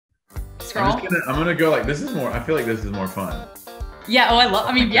scroll. I'm gonna go like, this is more, I feel like this is more fun. Yeah,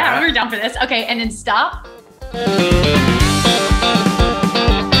 yeah, we're down for this. Okay, and then stop.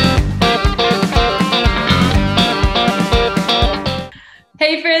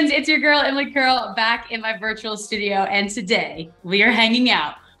 Hey friends, it's your girl, Emily Curl, back in my virtual studio. And today we are hanging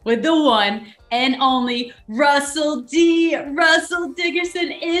out with the one and only Russell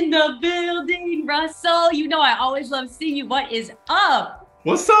Dickerson in the building. Russell, you know I always love seeing you. What is up?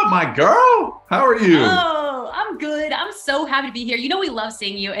 What's up, my girl? How are you? Oh, I'm good. I'm so happy to be here. You know we love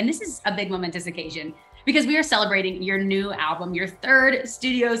seeing you, and this is a big momentous occasion because we are celebrating your new album, your third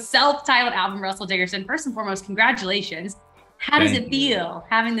studio self-titled album, Russell Dickerson. First and foremost, congratulations. How does it feel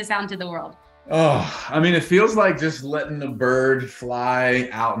having this out into the world? Oh, I mean, it feels like just letting the bird fly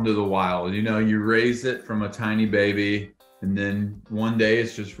out into the wild. You know, you raise it from a tiny baby, and then one day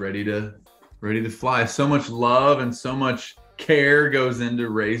it's just ready to fly. So much love and so much care goes into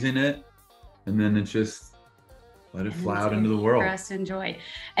raising it, and then it's just let it fly out into the world for us to enjoy.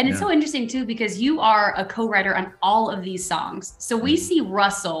 And it's so interesting too, because you are a co-writer on all of these songs. So we see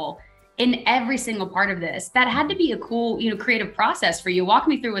Russell in every single part of this. That had to be a cool, creative process for you. Walk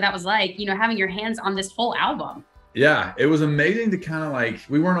me through what that was like, having your hands on this whole album. Yeah, it was amazing to kind of like,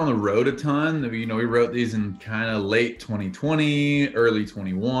 we weren't on the road a ton. We wrote these in kind of late 2020, early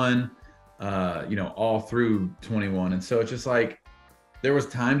 21. All through 21. And so it's just like, there was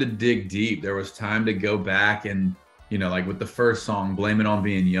time to dig deep. There was time to go back and, like with the first song, Blame It On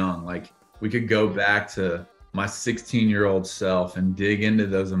Being Young, like we could go back to my 16-year-old self and dig into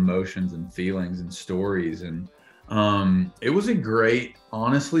those emotions and feelings and stories. And it was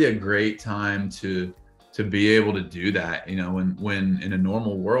honestly a great time to be able to do that. When in a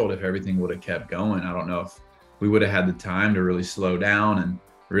normal world, if everything would have kept going, I don't know if we would have had the time to really slow down and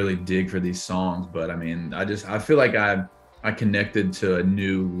really dig for these songs. But I mean, I feel like I connected to a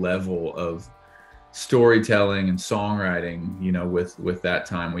new level of storytelling and songwriting, with that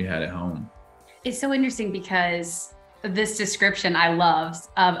time we had at home. It's so interesting because this description I love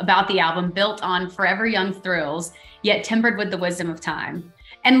about the album, built on forever young thrills, yet tempered with the wisdom of time.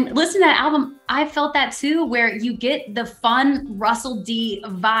 And listening to that album, I felt that too, where you get the fun Russell D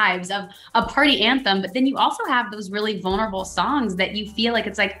vibes of a party anthem, but then you also have those really vulnerable songs that you feel like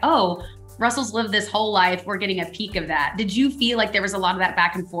it's like, oh, Russell's lived this whole life. We're getting a peek of that. Did you feel like there was a lot of that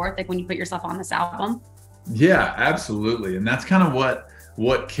back and forth, like when you put yourself on this album? Yeah, absolutely. And that's kind of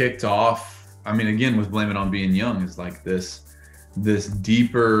what kicked off. I mean, again, with Blame It On Being Young is like this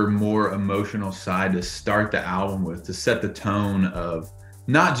deeper, more emotional side to start the album with, to set the tone of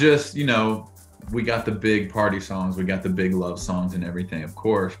not just, we got the big party songs, we got the big love songs and everything, of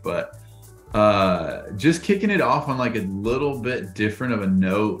course, but just kicking it off on like a little bit different of a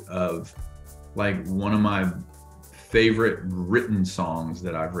note of like one of my favorite written songs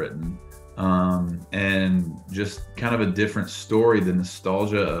that I've written, and just kind of a different story, the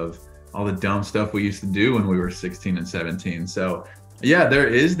nostalgia of all the dumb stuff we used to do when we were 16 and 17. So yeah, there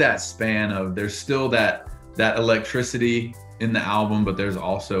is that span of, there's still that electricity in the album, but there's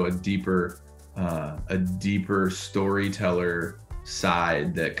also a deeper storyteller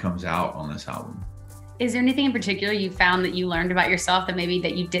side that comes out on this album. Is there anything in particular you found that you learned about yourself that maybe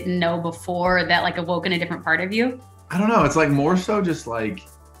that you didn't know before, that like awoke in a different part of you? I don't know. It's like more so just like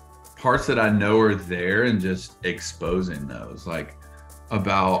parts that I know are there and just exposing those, like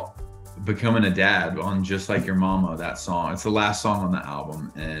about becoming a dad on Just Like Your Mama, that song. It's the last song on the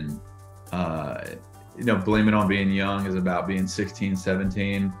album. And, Blame It On Being Young is about being 16,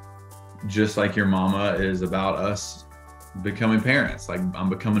 17. Just Like Your Mama is about us becoming parents. Like I'm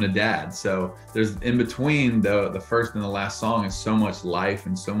becoming a dad. So there's in between the first and the last song is so much life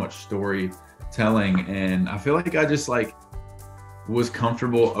and so much storytelling. And I feel like I just like was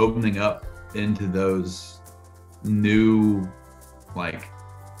comfortable opening up into those new like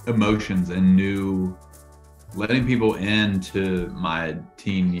emotions and letting people into my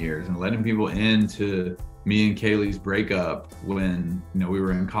teen years and letting people into me and Kaylee's breakup when we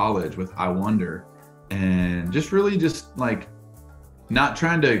were in college with I Wonder, and just really just like not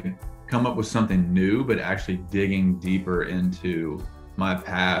trying to come up with something new, but actually digging deeper into my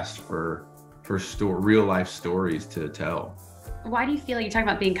past for real life stories to tell. Why do you feel like, you're talking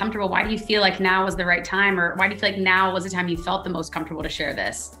about being comfortable, why do you feel like now was the right time, or why do you feel like now was the time you felt the most comfortable to share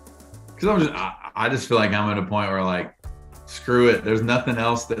this? Because I just feel like I'm at a point where like, screw it, there's nothing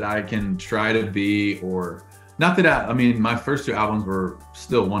else that I can try to be, or not that I mean, my first two albums were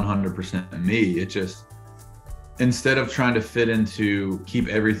still 100% me. It just, instead of trying to fit into, keep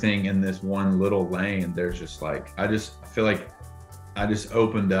everything in this one little lane, there's just like, I feel like I just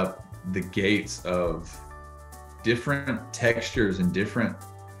opened up the gates of different textures and different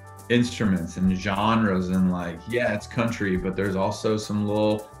instruments and genres, and like, yeah, it's country, but there's also there's a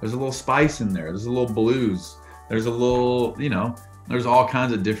little spice in there. There's a little blues. There's a little, there's all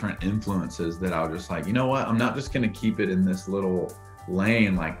kinds of different influences that I'll just like, you know what? I'm not just going to keep it in this little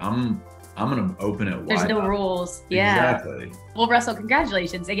lane. Like I'm going to open it wide. There's no rules. Yeah. Exactly. Well, Russell,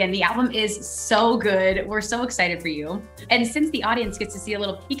 congratulations. Again, the album is so good. We're so excited for you. And since the audience gets to see a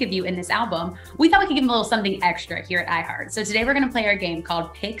little peek of you in this album, we thought we could give them a little something extra here at iHeart. So today we're going to play our game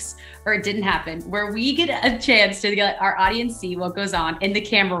called Pics or It Didn't Happen, where we get a chance to let our audience see what goes on in the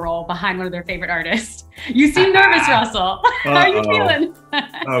camera roll behind one of their favorite artists. You seem nervous, Russell. How are you feeling?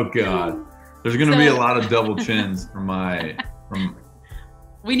 Oh, God. There's going to be a lot of double chins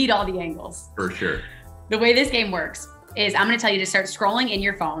We need all the angles. For sure. The way this game works is I'm going to tell you to start scrolling in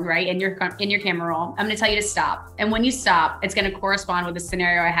your phone, right? In your camera roll. I'm going to tell you to stop. And when you stop, it's going to correspond with the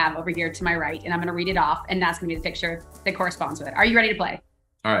scenario I have over here to my right. And I'm going to read it off. And that's going to be the picture that corresponds with it. Are you ready to play?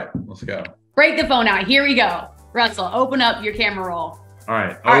 All right, let's go. Break the phone out. Here we go. Russell, open up your camera roll. All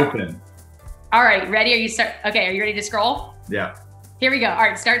right, open. All right, ready? Okay, are you ready to scroll? Yeah. Here we go. All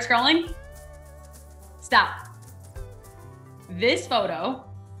right, start scrolling. Stop. This photo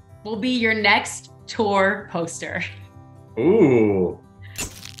will be your next tour poster. Ooh.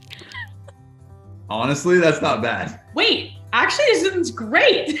 Honestly, that's not bad. Wait, actually, this one's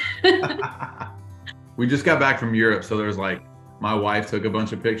great. We just got back from Europe, so there's like, my wife took a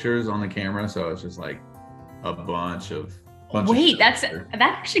bunch of pictures on the camera, so it's just like a bunch of. Wait, that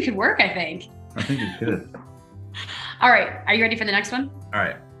actually could work, I think. I think it could. All right, are you ready for the next one? All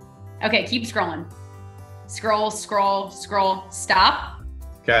right. Okay, keep scrolling. Scroll, scroll, scroll, stop.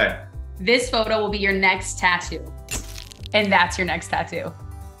 Okay. This photo will be your next tattoo. And that's your next tattoo.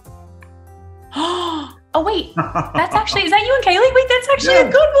 Oh, wait, that's actually, is that you and Kaylee? Wait, that's actually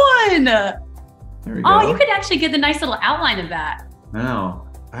a good one. There we go. Oh, you could actually get the nice little outline of that. I know,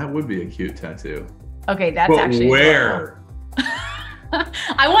 that would be a cute tattoo. Okay, that's actually where?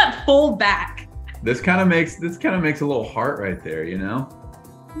 I want full back. This kind of makes a little heart right there,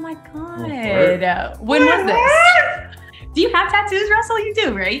 Oh my God. When was this? Do you have tattoos, Russell? You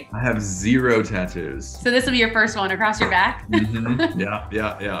do, right? I have 0 tattoos. So this will be your first one across your back? Mm-hmm.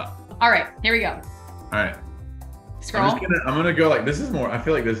 Yeah. All right, here we go. All right. Scroll. I'm gonna go like, I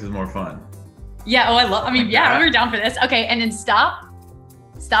feel like this is more fun. Yeah, we're down for this. Okay, and then stop.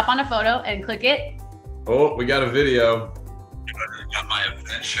 Stop on a photo and click it. Oh, we got a video. Got my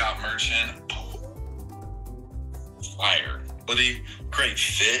event shop merchant. Fire. Hoodie, great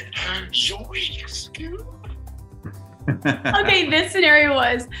fit. Yoinks. Okay, this scenario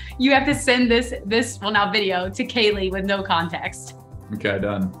was you have to send this video to Kaylee with no context. Okay,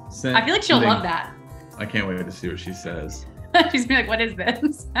 done. I feel like she'll love that. I can't wait to see what she says. She's gonna be like, what is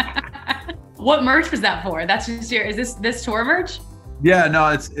this? What merch was that for? That's just is this tour merch? Yeah, no,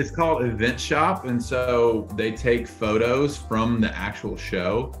 it's called Event Shop. And so they take photos from the actual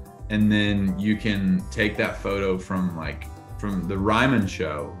show, and then you can take that photo from the Ryman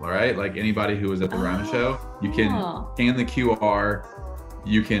show, all right? Like anybody who was at the Ryman show, you can scan the QR,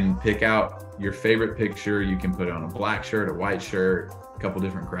 you can pick out your favorite picture, you can put it on a black shirt, a white shirt, a couple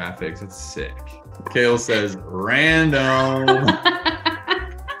different graphics. It's sick. Kale says, random.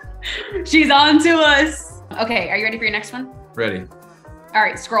 She's on to us. Okay, are you ready for your next one? Ready. All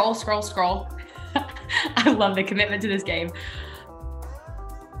right, scroll, scroll, scroll. I love the commitment to this game.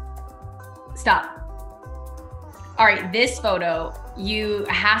 Stop. All right, this photo,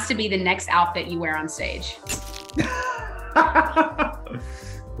 has to be the next outfit you wear on stage.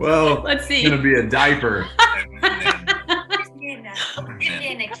 Well, let's see. It's gonna be a diaper.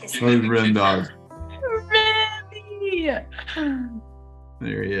 Ren dog. Really?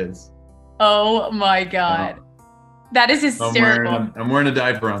 There he is. Oh my God. That is hysterical. I'm wearing a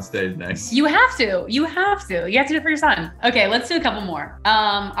diaper on stage next. You have to. You have to do it for your son. Okay, let's do a couple more.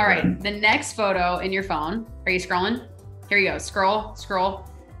 All right, the next photo in your phone. Are you scrolling? Here you go. Scroll, scroll.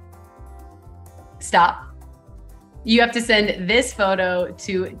 Stop. You have to send this photo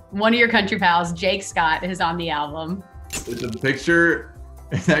to one of your country pals, Jake Scott, who's on the album. It's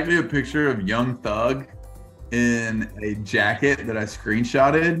actually a picture of Young Thug in a jacket that I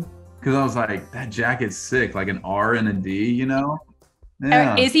screenshotted. Because I was like, that jacket's sick, like an R and a D,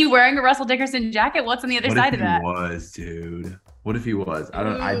 Yeah. Is he wearing a Russell Dickerson jacket? What's on the other side of that? What if he was, dude? What if he was?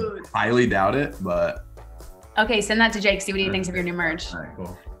 I highly doubt it, but. Okay, send that to Jake. See what he thinks of your new merch. All right,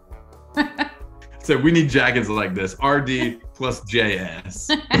 cool. So we need jackets like this, RD plus JS.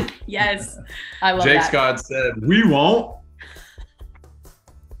 Yes, I love Jake that. Scott said, we won't.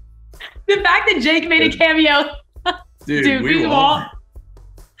 The fact that Jake made a cameo. Dude, we won't.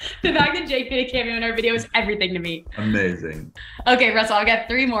 The fact that Jake did a cameo in our video is everything to me. Amazing. Okay, Russell, I've got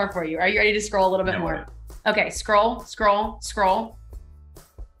 3 more for you. Are you ready to scroll a little bit more? Wait. Okay, scroll.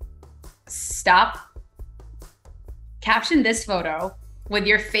 Stop. Caption this photo with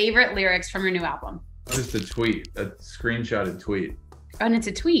your favorite lyrics from your new album. Just a tweet, a screenshotted tweet. Oh, and it's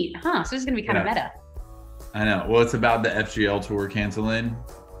a tweet, huh? So it's gonna be kind of meta. I know. Well, it's about the FGL tour canceling.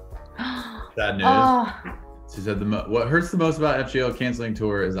 Sad news. Oh, She said, what hurts the most about FGL canceling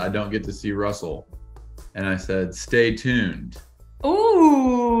tour is I don't get to see Russell. And I said, stay tuned.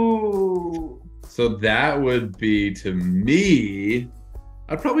 ooh. So that would be, to me,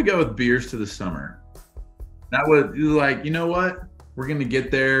 I'd probably go with Beers to the Summer. That would, like, you know what? We're going to get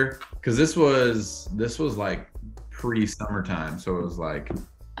there. Because this was like pre-summertime. So it was like,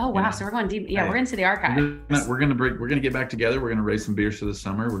 Oh wow! So we're going deep. Yeah, we're into the archive. we're gonna get back together. We're gonna raise some beers for the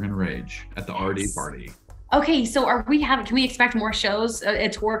summer. We're gonna rage at the RD party. Okay, so can we expect more shows? A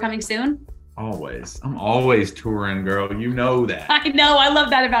tour coming soon? Always. I'm always touring, girl. You know that. I know. I love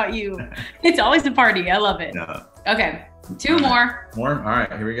that about you. It's always a party. I love it. Yeah. Okay, 2 more. More? All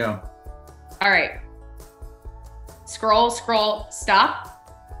right, here we go. All right. Scroll. Stop.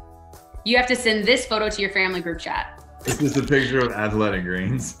 You have to send this photo to your family group chat. This is a picture of Athletic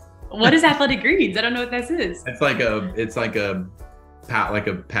Greens. What is Athletic Greens? I don't know what this is. It's like a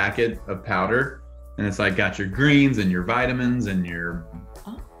packet of powder, and it's like got your greens and your vitamins and your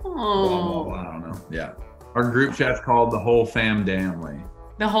blah, blah, blah, I don't know. Yeah. Our group chat's called the Whole Fam Damly.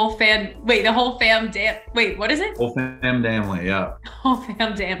 The whole fam. Wait, the whole fam. Wait, what is it? Whole Fam Damly. Yeah. Whole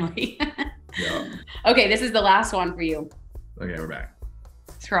fam damly. Yeah. Okay, this is the last one for you. Okay, we're back.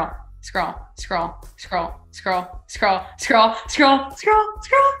 Scroll. Stop.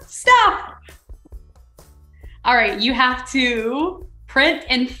 All right, you have to print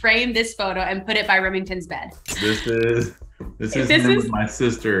and frame this photo and put it by Remington's bed. This is him with my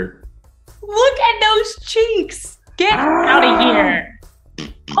sister. Look at those cheeks. Get out of here.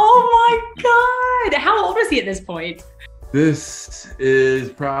 Oh my God. How old was he at this point? This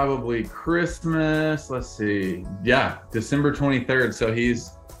is probably Christmas. Let's see. Yeah, December 23rd. So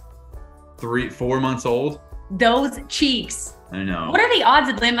he's 4 months old. Those cheeks. I know. What are the odds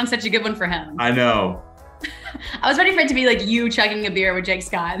of landing on such a good one for him? I know. I was ready for it to be like you chugging a beer with Jake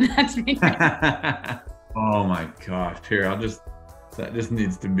Scott. And that's me. Oh my gosh. Here, that just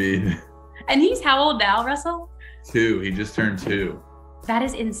needs to be. And he's how old now, Russell? 2. He just turned 2. That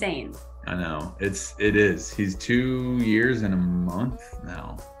is insane. I know. It is. He's 2 years and a month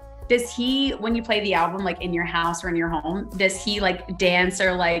now. Does he, when you play the album, like in your house or in your home, does he like dance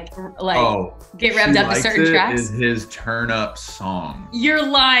or like get revved up to certain tracks? Is his turn up song. You're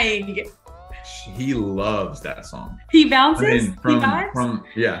lying. He loves that song. He bounces. I mean, He vibes?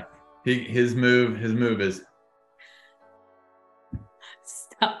 Yeah. His move is.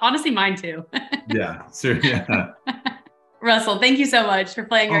 Honestly, mine too. Yeah. So yeah. Russell, thank you so much for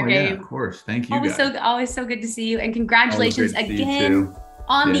playing our game. Yeah, of course. Thank you. Always so good to see you, and congratulations again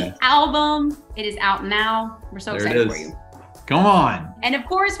on the album. It is out now. We're so excited for you. Come on. And of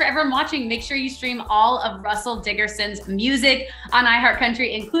course, for everyone watching, make sure you stream all of Russell Dickerson's music on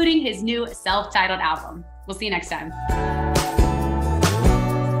iHeartCountry, including his new self-titled album. We'll see you next time.